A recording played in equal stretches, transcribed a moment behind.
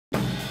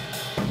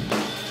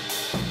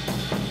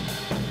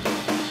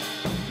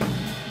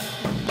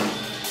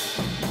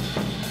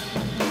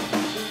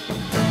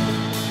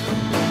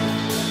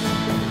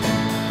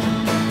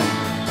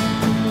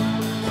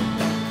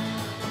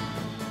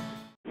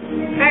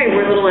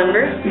Little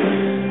Embers.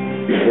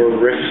 For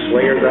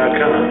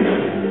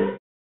RIFFSLINGER.com.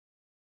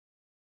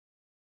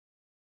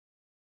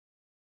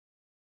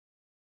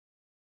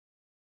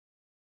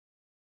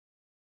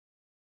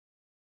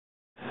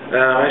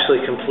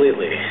 Actually,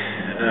 completely.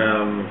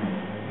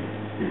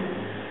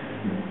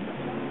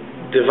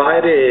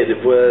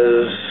 Divided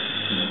was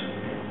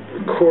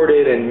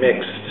recorded and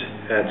mixed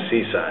at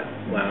Seaside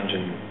Lounge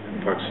in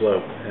Park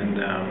Slope, and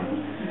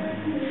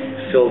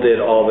Phil did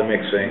all the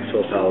mixing.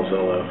 Phil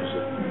Palazzolo, who's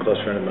a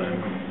close friend of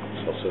mine,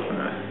 he's also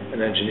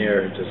an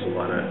engineer, does a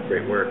lot of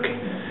great work.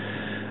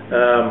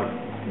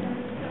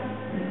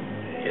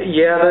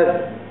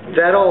 Yeah,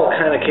 that all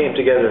kind of came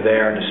together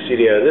there in the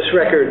studio. This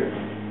record,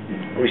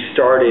 we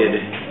started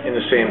in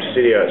the same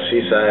studio at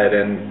Seaside,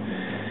 and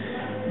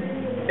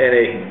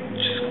it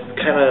just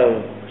kind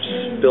of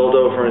spilled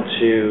over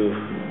into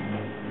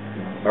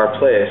our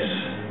place.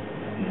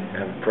 I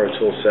have a Pro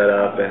Tools set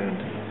up, and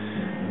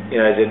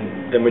I did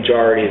the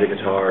majority of the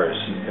guitars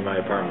in my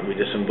apartment. We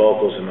did some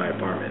vocals in my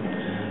apartment.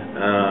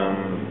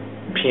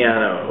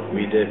 Piano,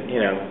 we did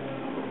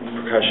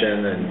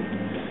percussion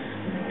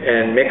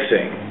and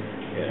mixing,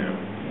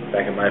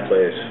 back at my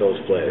place, Phil's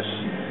place.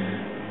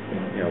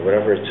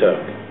 Whatever it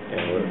took,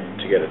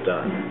 to get it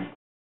done.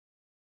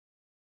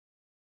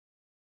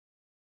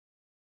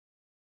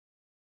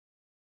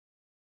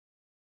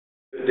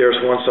 There's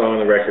one song on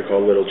the record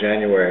called Little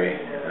January.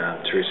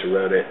 Teresa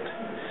wrote it,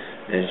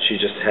 and she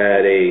just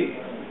had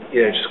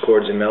just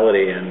chords and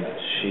melody, and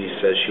she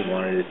said she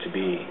wanted it to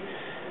be,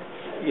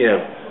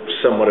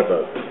 somewhat of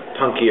a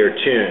punkier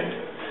tune.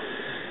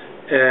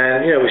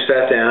 And, we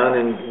sat down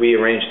and we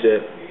arranged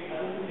it,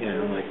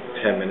 like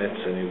 10 minutes,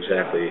 and knew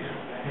exactly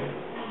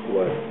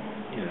what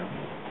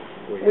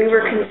we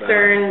were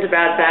concerned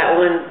about that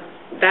one.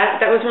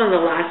 That was one of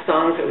the last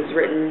songs that was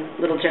written,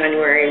 Little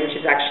January, which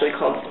is actually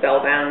called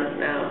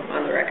Spellbound now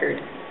on the record.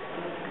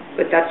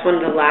 But that's one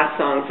of the last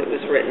songs that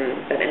was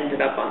written that ended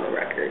up on the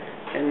record.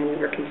 And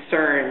we were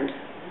concerned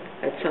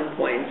at some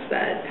points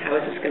that how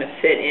is this going to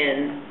fit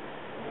in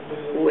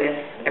with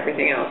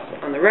everything else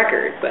on the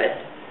record. But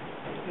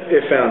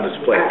it found its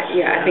place.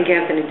 I think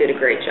Anthony did a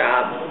great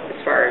job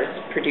as far as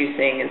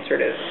producing and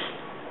sort of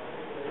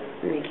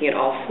making it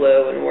all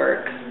flow and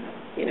work,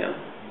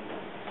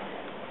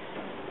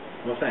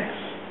 Well, thanks.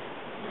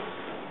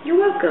 You're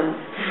welcome.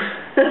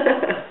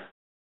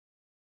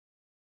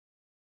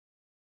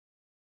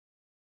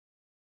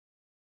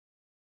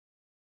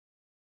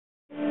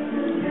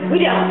 We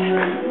don't.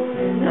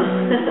 No.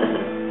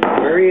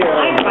 I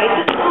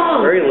write the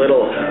song. Very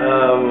little.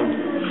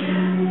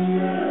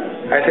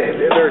 I think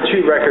there are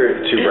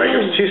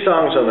two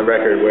songs on the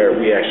record where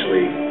we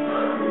actually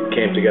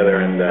came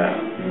together and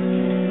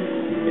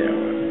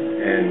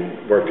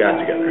got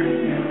together.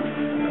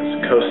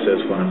 Coast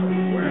is one of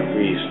them, where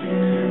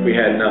we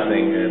had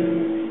nothing,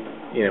 and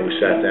we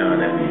sat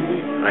down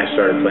and I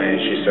started playing,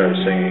 she started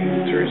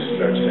singing, Teresa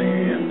started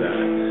singing, and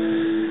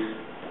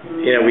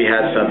we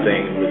had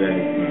something within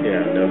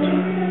no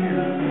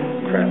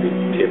time. Crappy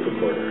tape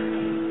recorder.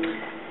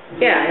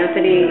 Yeah,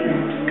 Anthony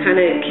kind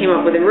of came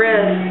up with a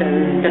riff,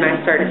 and then I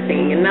started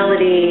singing a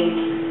melody,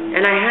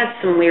 and I had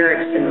some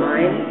lyrics in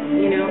mind,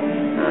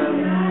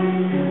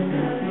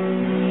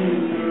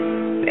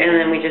 and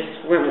then we just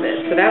went with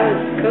it. So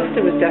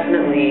Costa was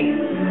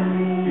definitely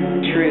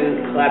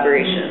true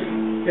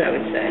collaboration, I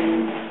would say.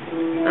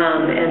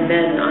 And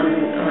then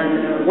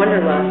on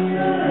Wanderlust,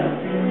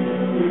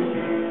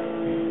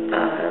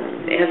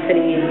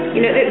 Anthony,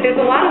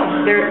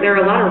 there are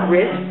a lot of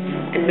riffs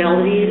and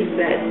melodies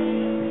that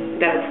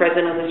are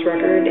present on this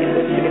record and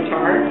with the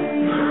guitar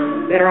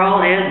that are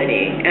all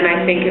Anthony, and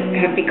I think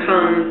have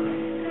become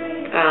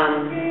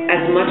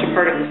as much a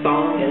part of the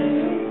song as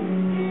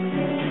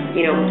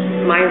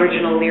my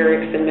original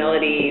lyrics and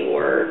melody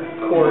or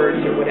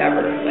chords or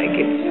whatever. Like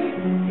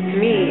to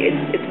me,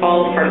 it's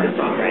all part of the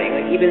songwriting.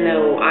 Like even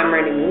though I'm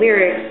writing the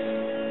lyrics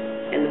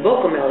and the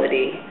vocal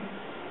melody,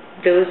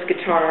 those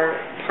guitar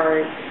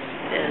parts,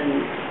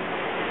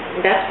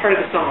 and that's part of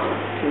the song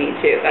to me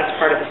too. That's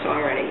part of the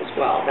songwriting as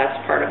well. That's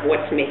part of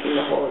what's making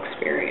the whole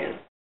experience.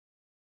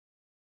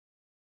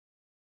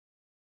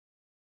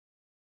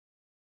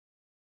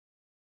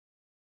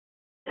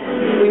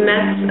 We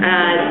met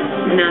at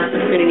Nassau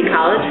Community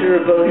College. We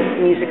were both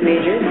music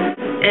majors,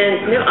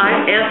 and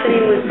Anthony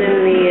was in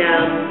the.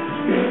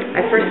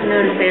 I first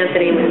noticed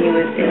Anthony when he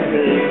was in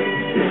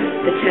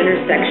the tenor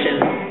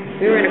section.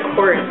 We were in a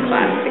chorus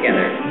class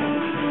together,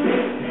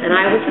 and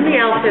I was in the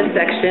alto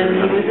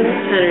section. He was in the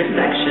tenor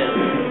section,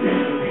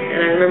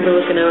 and I remember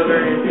looking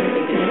over and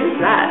thinking, "Who's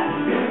that?"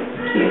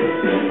 Cute.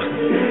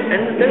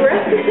 And the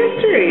rest is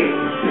history.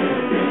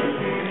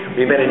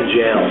 We met in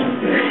jail.